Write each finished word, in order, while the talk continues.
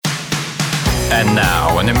And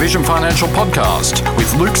now, an Envision Financial podcast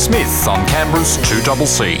with Luke Smith on Canberra's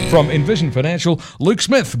 2CC. From Envision Financial, Luke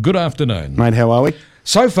Smith, good afternoon. Mate, how are we?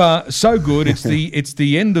 So far, so good. It's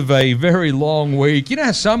the end of a very long week. You know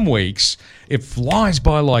how some weeks it flies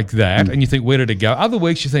by like that and you think, where did it go? Other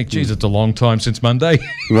weeks you think, geez, it's a long time since Monday.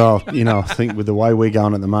 Well, I think with the way we're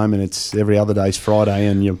going at the moment, it's every other day's Friday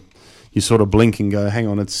and you sort of blink and go, hang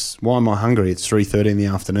on, why am I hungry? It's 3:30 in the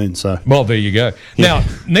afternoon. So, well, there you go. Yeah. Now,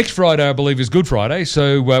 next Friday, I believe, is Good Friday,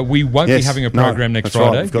 so we won't be having a program next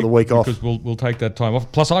Friday. Right. We've got the week off. Because we'll take that time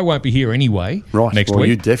off. Plus, I won't be here anyway next week.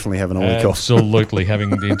 You're definitely having a week off. Absolutely having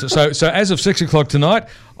the So as of 6 o'clock tonight,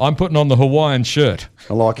 I'm putting on the Hawaiian shirt.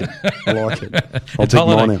 I like it. I'll take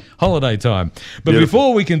mine out. Holiday time. But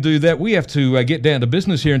before we can do that, we have to get down to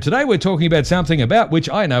business here. And today we're talking about something about which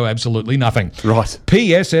I know absolutely nothing. Right.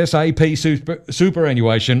 PSSAP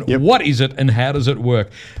superannuation. Yep. What is it and how does it work?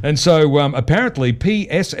 And so apparently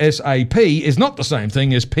PSSAP is not the same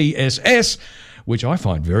thing as PSS, which I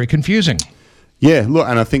find very confusing. Yeah, look,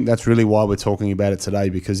 and I think that's really why we're talking about it today,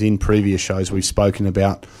 because in previous shows we've spoken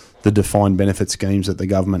about the defined benefit schemes that the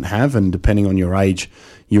government have, and depending on your age,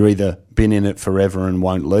 you're either been in it forever and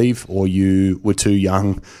won't leave, or you were too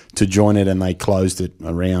young to join it and they closed it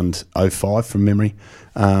around 05 from memory.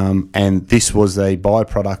 And this was a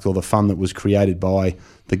byproduct or the fund that was created by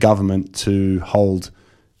the government to hold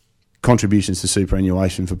contributions to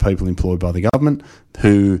superannuation for people employed by the government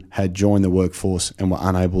who had joined the workforce and were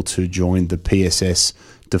unable to join the PSS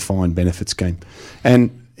defined benefit scheme.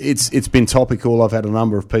 And it's been topical. I've had a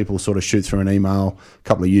number of people sort of shoot through an email, a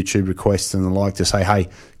couple of YouTube requests and the like to say, hey,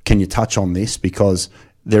 can you touch on this? Because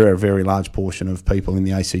there are a very large portion of people in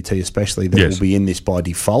the ACT especially that will be in this by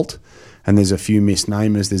default. And there's a few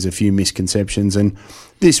misnomers, there's a few misconceptions. And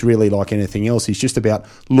this really, like anything else, is just about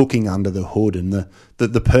looking under the hood. And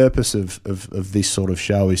the purpose of this sort of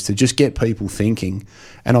show is to just get people thinking.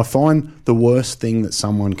 And I find the worst thing that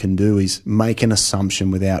someone can do is make an assumption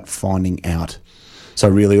without finding out. So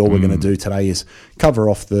really all we're going to do today is cover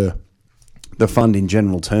off the fund in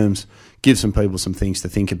general terms, give some people some things to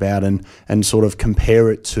think about and sort of compare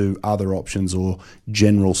it to other options or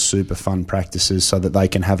general super fund practices so that they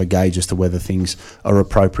can have a gauge as to whether things are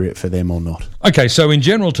appropriate for them or not. Okay, so in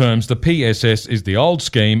general terms, the PSS is the old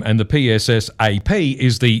scheme and the PSSAP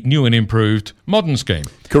is the new and improved modern scheme.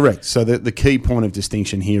 Correct. So the key point of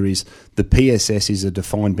distinction here is the PSS is a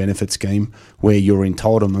defined benefit scheme where your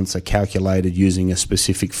entitlements are calculated using a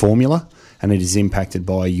specific formula, and it is impacted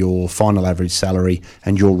by your final average salary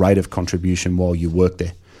and your rate of contribution while you work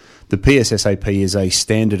there. The PSSAP is a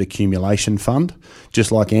standard accumulation fund.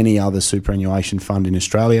 Just like any other superannuation fund in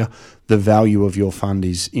Australia, the value of your fund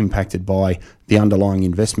is impacted by the underlying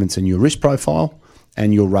investments in your risk profile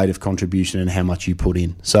and your rate of contribution and how much you put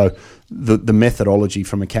in. So the methodology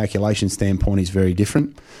from a calculation standpoint is very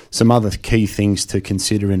different. Some other key things to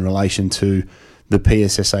consider in relation to the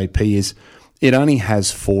PSSAP is it only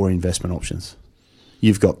has 4 investment options.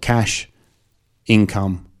 You've got cash,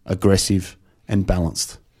 income, aggressive, and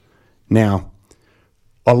balanced. Now,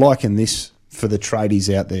 I liken this for the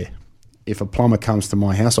tradies out there. If a plumber comes to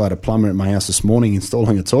my house, I had a plumber at my house this morning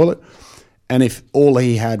installing a toilet, and if all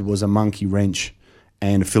he had was a monkey wrench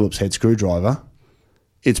and a Phillips head screwdriver,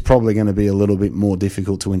 it's probably going to be a little bit more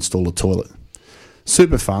difficult to install a toilet.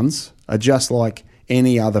 Super funds are just like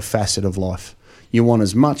any other facet of life. You want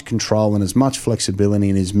as much control and as much flexibility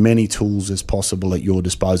and as many tools as possible at your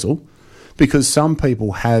disposal, because some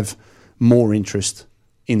people have more interest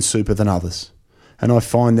in super than others. And I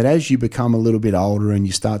find that as you become a little bit older and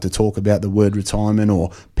you start to talk about the word retirement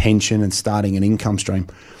or pension and starting an income stream,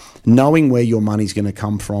 knowing where your money's going to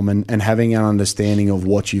come from and having an understanding of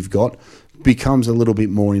what you've got becomes a little bit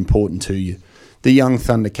more important to you. The young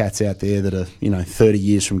Thundercats out there that are, 30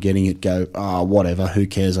 years from getting it go, whatever, who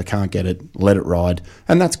cares, I can't get it, let it ride.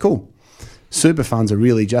 And that's cool. Super funds are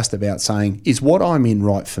really just about saying, is what I'm in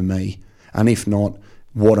right for me? And if not,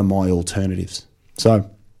 what are my alternatives? So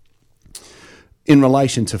in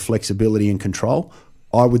relation to flexibility and control,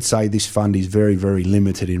 I would say this fund is very, very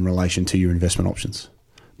limited in relation to your investment options.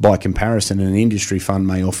 By comparison, an industry fund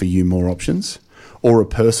may offer you more options, or a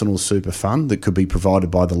personal super fund that could be provided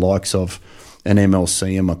by the likes of an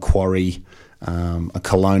MLC, a Macquarie, a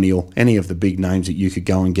Colonial, any of the big names that you could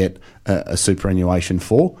go and get a superannuation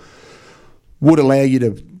for, would allow you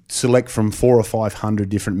to select from 400 or 500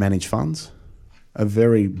 different managed funds, a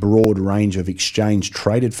very broad range of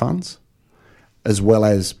exchange-traded funds, as well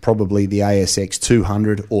as probably the ASX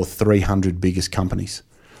 200 or 300 biggest companies.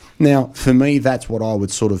 Now, for me, that's what I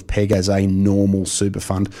would sort of peg as a normal super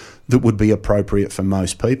fund that would be appropriate for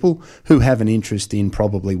most people who have an interest in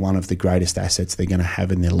probably one of the greatest assets they're going to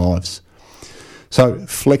have in their lives. So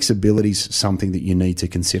flexibility is something that you need to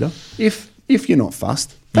consider. If you're not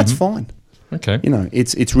fussed, that's fine. Okay. You know,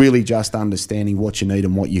 it's really just understanding what you need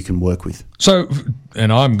and what you can work with. So,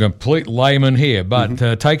 and I'm a complete layman here,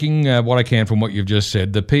 but taking what I can from what you've just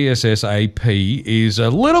said, the PSSAP is a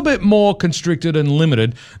little bit more constricted and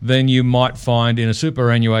limited than you might find in a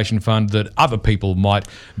superannuation fund that other people might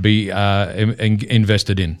be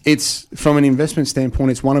invested in. It's, from an investment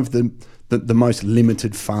standpoint, it's one of the most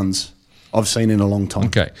limited funds I've seen in a long time.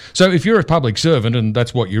 Okay. So if you're a public servant and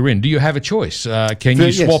that's what you're in, do you have a choice? Can you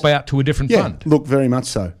swap out to a different fund? Look, very much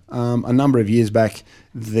so. A number of years back,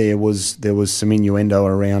 there was some innuendo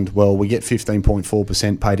around, well, we get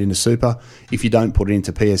 15.4% paid into super. If you don't put it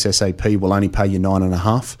into PSSAP, we'll only pay you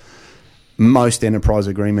 9.5%. Most enterprise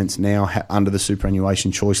agreements now under the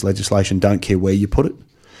superannuation choice legislation don't care where you put it.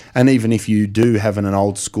 And even if you do have an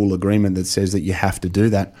old school agreement that says that you have to do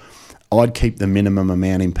that, I'd keep the minimum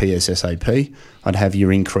amount in PSSAP. I'd have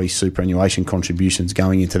your increased superannuation contributions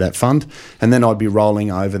going into that fund, and then I'd be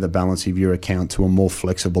rolling over the balance of your account to a more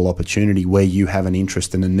flexible opportunity where you have an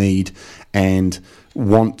interest and a need and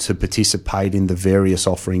want to participate in the various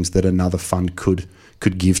offerings that another fund could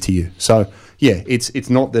give to you. So, yeah, it's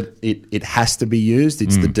not that it has to be used.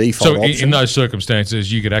 It's the default option. So in those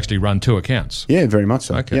circumstances, you could actually run two accounts? Yeah, very much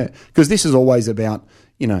so. Okay. Yeah, because this is always about,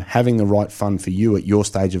 you know, having the right fund for you at your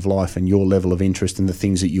stage of life and your level of interest in the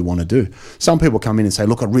things that you want to do. Some people come in and say,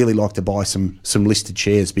 look, I'd really like to buy some listed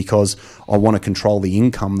shares because I want to control the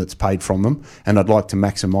income that's paid from them and I'd like to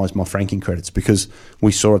maximise my franking credits, because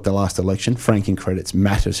we saw at the last election, franking credits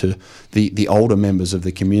matter to the older members of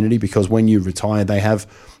the community, because when you retire, they have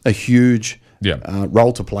a huge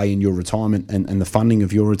role to play in your retirement and the funding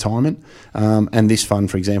of your retirement. And this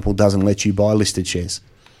fund, for example, doesn't let you buy listed shares.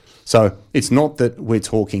 So it's not that we're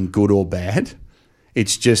talking good or bad.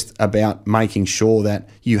 It's just about making sure that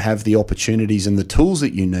you have the opportunities and the tools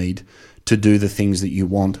that you need to do the things that you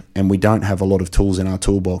want. And we don't have a lot of tools in our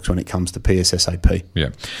toolbox when it comes to PSSAP.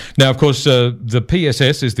 Yeah. Now, of course, the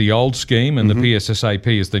PSS is the old scheme and the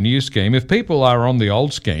PSSAP is the new scheme. If people are on the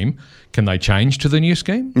old scheme, can they change to the new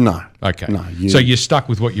scheme? No. Okay. No. So you're stuck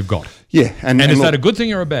with what you've got? Yeah. And is that a good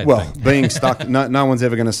thing or a bad thing? Well, being stuck, no one's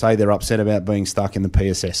ever going to say they're upset about being stuck in the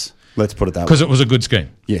PSS. Let's put it that way. Because it was a good scheme?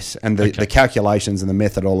 Yes. And the calculations and the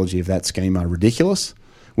methodology of that scheme are ridiculous,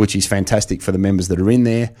 which is fantastic for the members that are in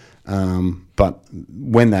there. But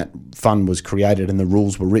when that fund was created and the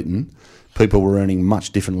rules were written, people were earning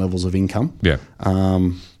much different levels of income. Yeah.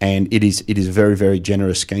 And it is a very, very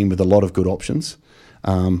generous scheme with a lot of good options.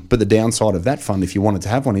 But the downside of that fund, if you wanted to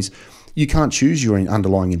have one, is you can't choose your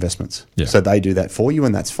underlying investments. Yeah. So they do that for you,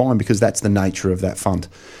 and that's fine because that's the nature of that fund.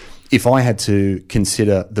 If I had to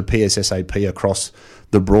consider the PSSAP across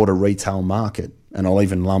the broader retail market, and I'll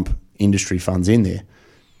even lump industry funds in there,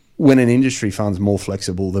 when an industry fund's more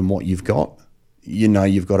flexible than what you've got, you know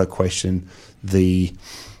you've got to question the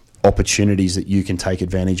opportunities that you can take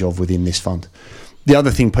advantage of within this fund. The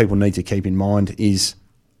other thing people need to keep in mind is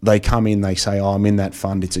they come in, they say, oh, I'm in that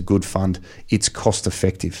fund, it's a good fund, it's cost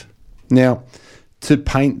effective. Now, to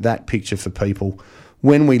paint that picture for people,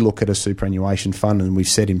 when we look at a superannuation fund, and we've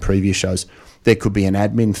said in previous shows, there could be an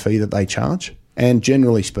admin fee that they charge. And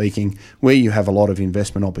generally speaking, where you have a lot of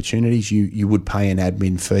investment opportunities, you would pay an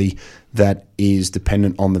admin fee that is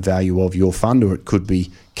dependent on the value of your fund, or it could be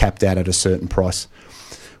capped out at a certain price.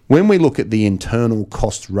 When we look at the internal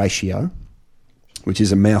cost ratio, which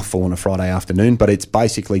is a mouthful on a Friday afternoon, but it's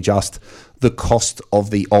basically just the cost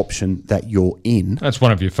of the option that you're in. That's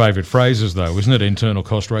one of your favourite phrases, though, isn't it? Internal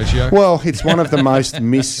cost ratio? Well, it's one of the most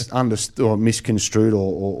misunderstood or misconstrued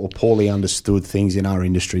or poorly understood things in our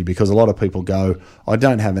industry, because a lot of people go, I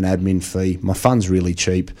don't have an admin fee, my fund's really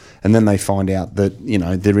cheap, and then they find out that, you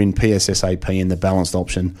know, they're in PSSAP in the balanced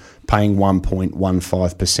option paying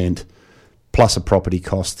 1.15% plus a property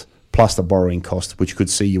cost plus the borrowing cost, which could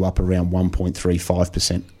see you up around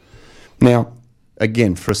 1.35%. Now,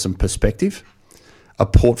 again, for some perspective, a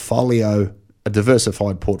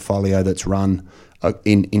diversified portfolio that's run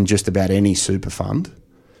in just about any super fund,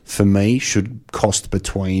 for me, should cost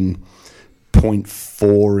between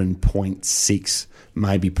 0.4 and 0.6,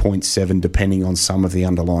 maybe 0.7, depending on some of the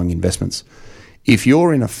underlying investments. If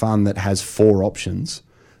you're in a fund that has 4 options,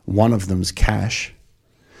 one of them's cash,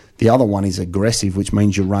 the other one is aggressive, which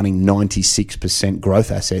means you're running 96%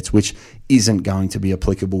 growth assets, which isn't going to be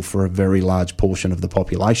applicable for a very large portion of the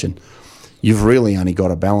population. You've really only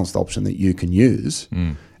got a balanced option that you can use,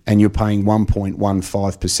 and you're paying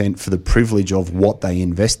 1.15% for the privilege of what they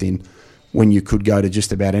invest in, when you could go to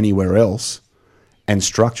just about anywhere else and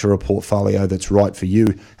structure a portfolio that's right for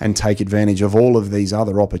you and take advantage of all of these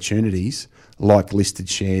other opportunities, like listed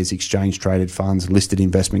shares, exchange-traded funds, listed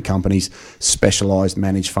investment companies, specialised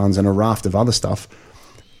managed funds, and a raft of other stuff.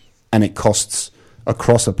 And it costs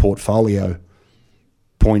across a portfolio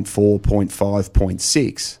 0.4, 0.5,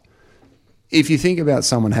 0.6. If you think about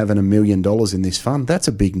someone having $1 million in this fund, that's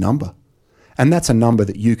a big number. And that's a number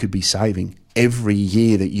that you could be saving every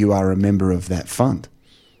year that you are a member of that fund.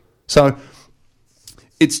 So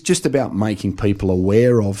it's just about making people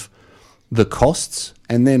aware of the costs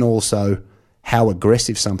and then also how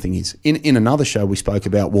aggressive something is. In another show, we spoke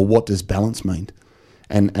about, well, what does balance mean?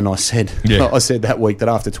 And I said I said that week that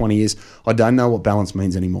after 20 years, I don't know what balance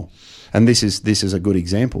means anymore. And this is a good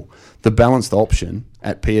example. The balanced option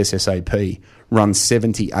at PSSAP runs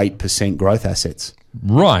 78% growth assets.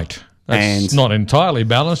 Right. That's not entirely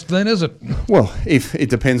balanced then, is it? Well, if it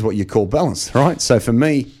depends what you call balanced, right? So for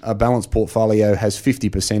me, a balanced portfolio has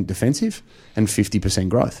 50% defensive and 50%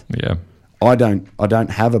 growth. Yeah. I don't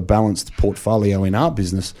have a balanced portfolio in our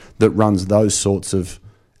business that runs those sorts of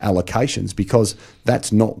allocations because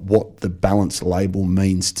that's not what the balance label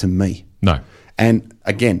means to me. No. And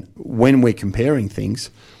again, when we're comparing things,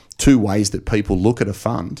 two ways that people look at a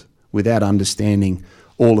fund without understanding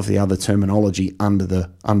all of the other terminology under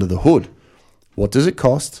the hood. What does it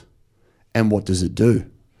cost and what does it do?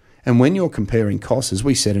 And when you're comparing costs, as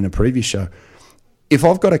we said in a previous show, if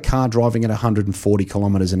I've got a car driving at 140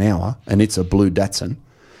 kilometres an hour and it's a blue Datsun,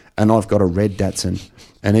 and I've got a red Datsun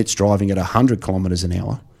and it's driving at 100 kilometres an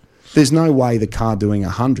hour, there's no way the car doing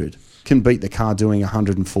 100 can beat the car doing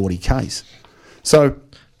 140 Ks. So,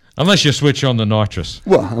 unless you switch on the nitrous.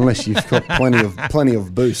 Well, unless you've got plenty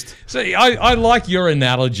of boost. See, I like your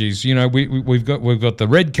analogies. You know, we've got the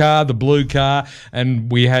red car, the blue car,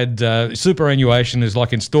 and we had superannuation is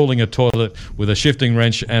like installing a toilet with a shifting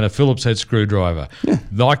wrench and a Phillips head screwdriver. Yeah.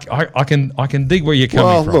 Like I can dig where you're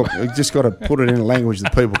coming from. Well, look, we've just got to put it in a language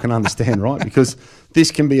that people can understand, right? Because this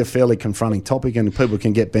can be a fairly confronting topic and people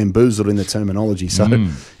can get bamboozled in the terminology. So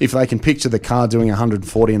if they can picture the car doing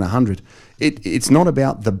 140 and 100, it's not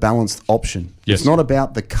about the balanced option. Yes. It's not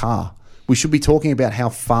about the car. We should be talking about how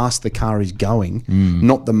fast the car is going,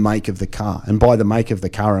 not the make of the car. And by the make of the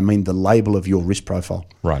car, I mean the label of your risk profile.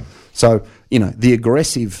 Right. So, the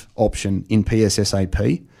aggressive option in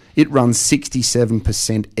PSSAP, it runs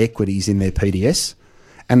 67% equities in their PDS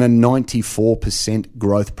and a 94%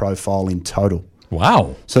 growth profile in total.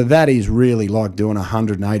 Wow. So that is really like doing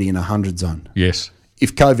 180 in a 100 zone. Yes.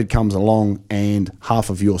 If COVID comes along and half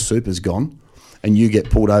of your super's gone and you get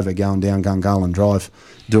pulled over going down Gungahlin Drive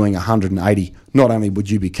doing 180, not only would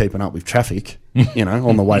you be keeping up with traffic,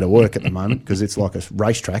 on the way to work at the moment because it's like a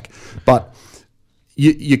racetrack, but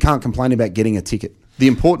you can't complain about getting a ticket. The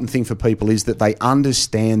important thing for people is that they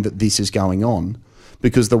understand that this is going on,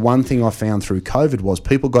 because the one thing I found through COVID was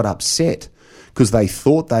people got upset because they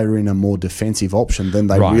thought they were in a more defensive option than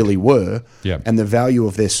they really were, and the value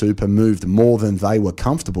of their super moved more than they were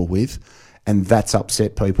comfortable with, and that's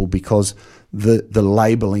upset people because the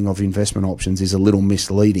labelling of investment options is a little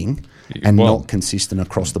misleading and not consistent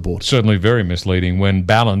across the board. Certainly very misleading when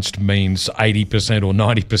balanced means 80% or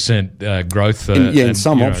 90% growth. In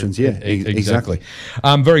some options, exactly.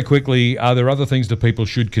 Very quickly, are there other things that people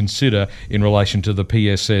should consider in relation to the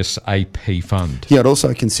PSSAP fund? Yeah, I'd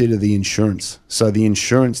also consider the insurance. So the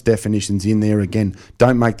insurance definition's in there again.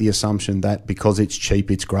 Don't make the assumption that because it's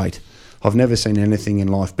cheap, it's great. I've never seen anything in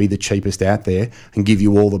life be the cheapest out there and give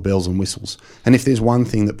you all the bells and whistles. And if there's one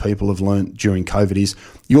thing that people have learnt during COVID is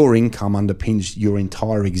your income underpins your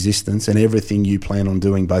entire existence and everything you plan on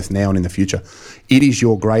doing both now and in the future. It is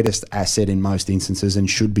your greatest asset in most instances and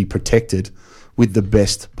should be protected with the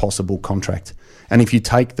best possible contract. And if you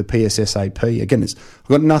take the PSSAP, again, I've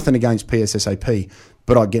got nothing against PSSAP,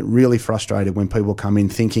 but I get really frustrated when people come in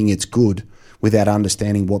thinking it's good without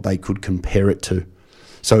understanding what they could compare it to.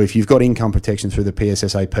 So if you've got income protection through the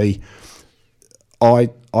PSSAP, I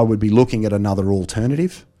would be looking at another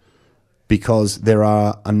alternative, because there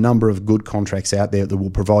are a number of good contracts out there that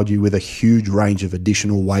will provide you with a huge range of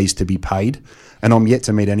additional ways to be paid. And I'm yet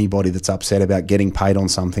to meet anybody that's upset about getting paid on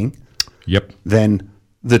something. Then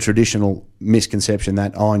the traditional misconception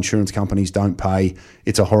that, insurance companies don't pay,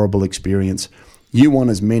 it's a horrible experience. You want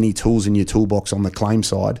as many tools in your toolbox on the claim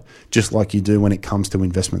side, just like you do when it comes to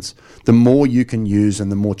investments. The more you can use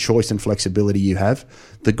and the more choice and flexibility you have,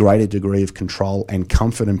 the greater degree of control and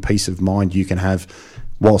comfort and peace of mind you can have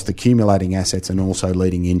whilst accumulating assets and also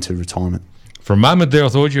leading into retirement. For a moment there, I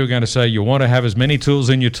thought you were going to say you want to have as many tools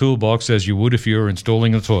in your toolbox as you would if you were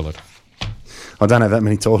installing a toilet. I don't have that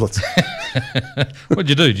many toilets. What'd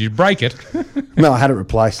you do? Did you break it? No, I had it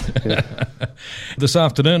replaced. Yeah. This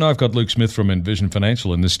afternoon, I've got Luke Smith from Envision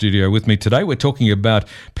Financial in the studio with me today. We're talking about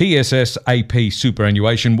PSSAP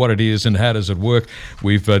superannuation, what it is and how does it work.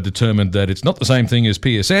 We've determined that it's not the same thing as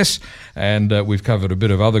PSS, and we've covered a bit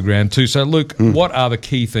of other ground too. So, Luke, what are the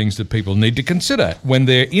key things that people need to consider when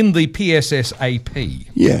they're in the PSSAP?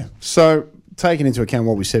 Yeah, so taking into account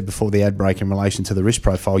what we said before the ad break in relation to the risk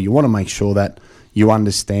profile, you want to make sure that you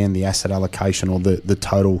understand the asset allocation or the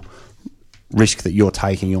total risk that you're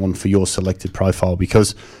taking on for your selected profile,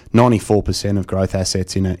 because 94% of growth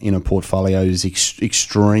assets in a portfolio is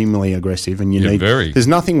extremely aggressive, and there's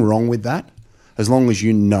nothing wrong with that as long as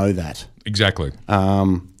you know that. Exactly.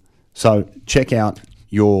 So check out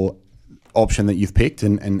your option that you've picked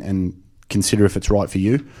and consider if it's right for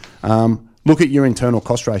you. Look at your internal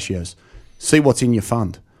cost ratios. See what's in your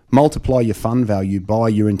fund. Multiply your fund value by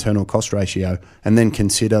your internal cost ratio, and then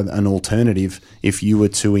consider an alternative if you were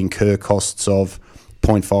to incur costs of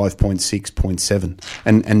 0.5, 0.6, 0.7,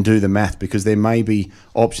 and do the math, because there may be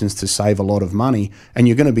options to save a lot of money, and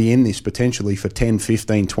you're going to be in this potentially for 10,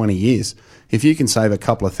 15, 20 years. If you can save a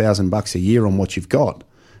couple of $1,000 a year on what you've got,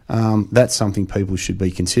 that's something people should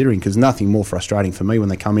be considering, because nothing more frustrating for me when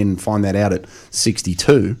they come in and find that out at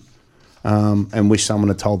 62 and wish someone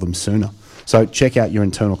had told them sooner. So check out your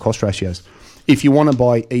internal cost ratios. If you want to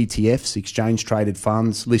buy ETFs, exchange-traded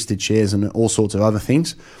funds, listed shares, and all sorts of other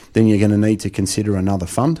things, then you're going to need to consider another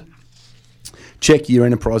fund. Check your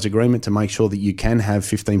enterprise agreement to make sure that you can have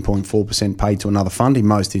 15.4% paid to another fund. In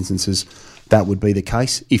most instances, that would be the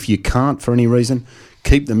case. If you can't for any reason,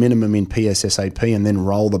 keep the minimum in PSSAP and then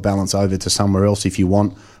roll the balance over to somewhere else if you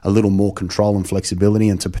want a little more control and flexibility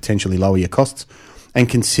and to potentially lower your costs. And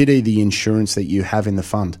consider the insurance that you have in the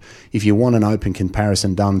fund. If you want an open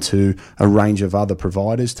comparison done to a range of other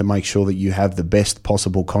providers to make sure that you have the best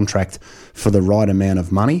possible contract for the right amount of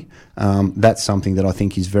money, that's something that I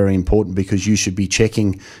think is very important, because you should be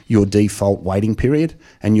checking your default waiting period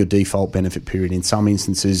and your default benefit period. In some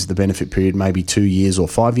instances, the benefit period may be 2 years or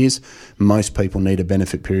 5 years. Most people need a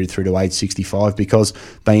benefit period through to age 65 because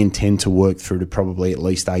they intend to work through to probably at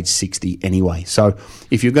least age 60 anyway. So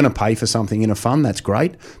if you're going to pay for something in a fund, that's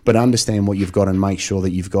great, but understand what you've got and make sure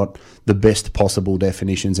that you've got the best possible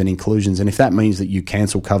definitions and inclusions. And if that means that you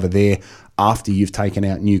cancel cover there after you've taken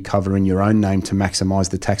out new cover in your own name to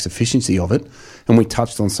maximise the tax efficiency of it, and we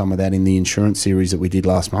touched on some of that in the insurance series that we did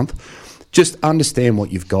last month, just understand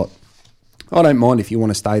what you've got. I don't mind if you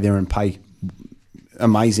want to stay there and pay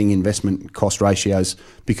amazing investment cost ratios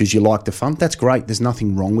because you like the fund. That's great. There's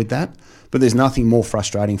nothing wrong with that. But there's nothing more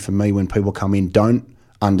frustrating for me when people come in, don't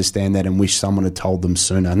understand that, and wish someone had told them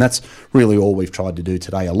sooner. And that's really all we've tried to do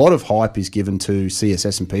today. A lot of hype is given to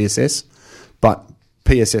CSS and PSS, but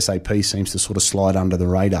PSSAP seems to sort of slide under the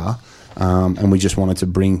radar, and we just wanted to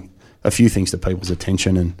bring a few things to people's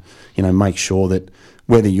attention and, make sure that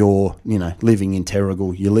whether you're, living in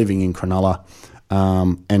Terrigal, you're living in Cronulla,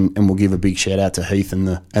 and we'll give a big shout out to Heath and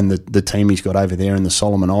the team he's got over there in the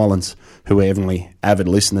Solomon Islands, who are heavily avid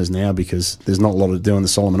listeners now because there's not a lot to do in the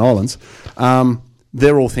Solomon Islands.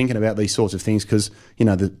 They're all thinking about these sorts of things because,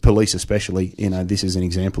 the police especially, this is an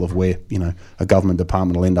example of where, a government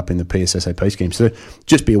department will end up in the PSSAP scheme. So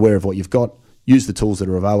just be aware of what you've got, use the tools that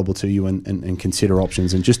are available to you and consider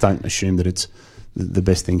options, and just don't assume that it's the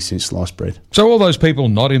best thing since sliced bread. So all those people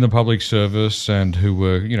not in the public service and who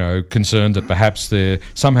were, concerned that perhaps they're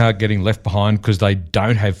somehow getting left behind because they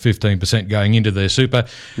don't have 15% going into their super,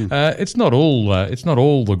 it's not all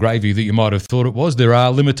the gravy that you might have thought it was. There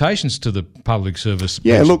are limitations to the public service.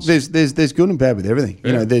 Yeah, look, there's good and bad with everything.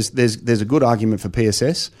 Yeah. There's a good argument for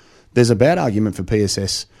PSS. There's a bad argument for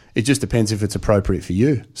PSS. It just depends if it's appropriate for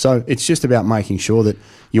you. So it's just about making sure that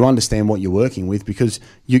you understand what you're working with, because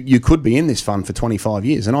you could be in this fund for 25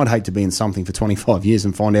 years, and I'd hate to be in something for 25 years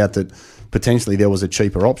and find out that potentially there was a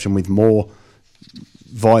cheaper option with more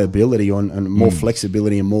viability and more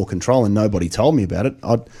flexibility and more control, and nobody told me about it.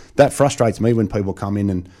 That frustrates me when people come in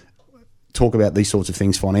and talk about these sorts of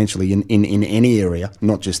things financially in any area,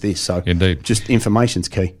 not just this. So indeed, just information's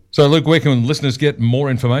key. So Luke, where can listeners get more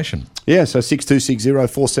information? Yeah, so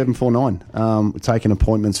 6260-4749. We're taking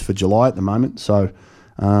appointments for July at the moment. So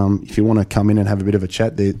if you want to come in and have a bit of a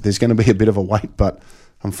chat, there's going to be a bit of a wait, but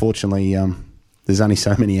unfortunately there's only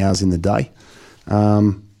so many hours in the day.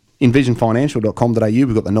 Envisionfinancial.com.au,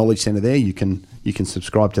 we've got the Knowledge Centre there. You can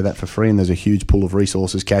subscribe to that for free, and there's a huge pool of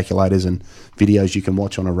resources, calculators and videos you can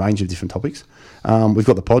watch on a range of different topics. We've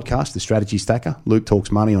got the podcast, The Strategy Stacker. Luke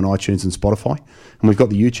Talks Money on iTunes and Spotify. And we've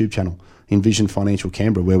got the YouTube channel, in Vision Financial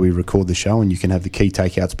Canberra, where we record the show, and you can have the key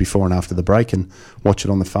takeouts before and after the break and watch it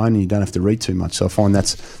on the phone, and you don't have to read too much. So I find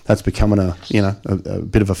that's becoming a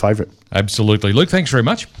bit of a favourite. Absolutely. Luke, thanks very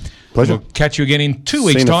much. Pleasure. We'll catch you again in 2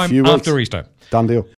 weeks' time after Easter. Done deal.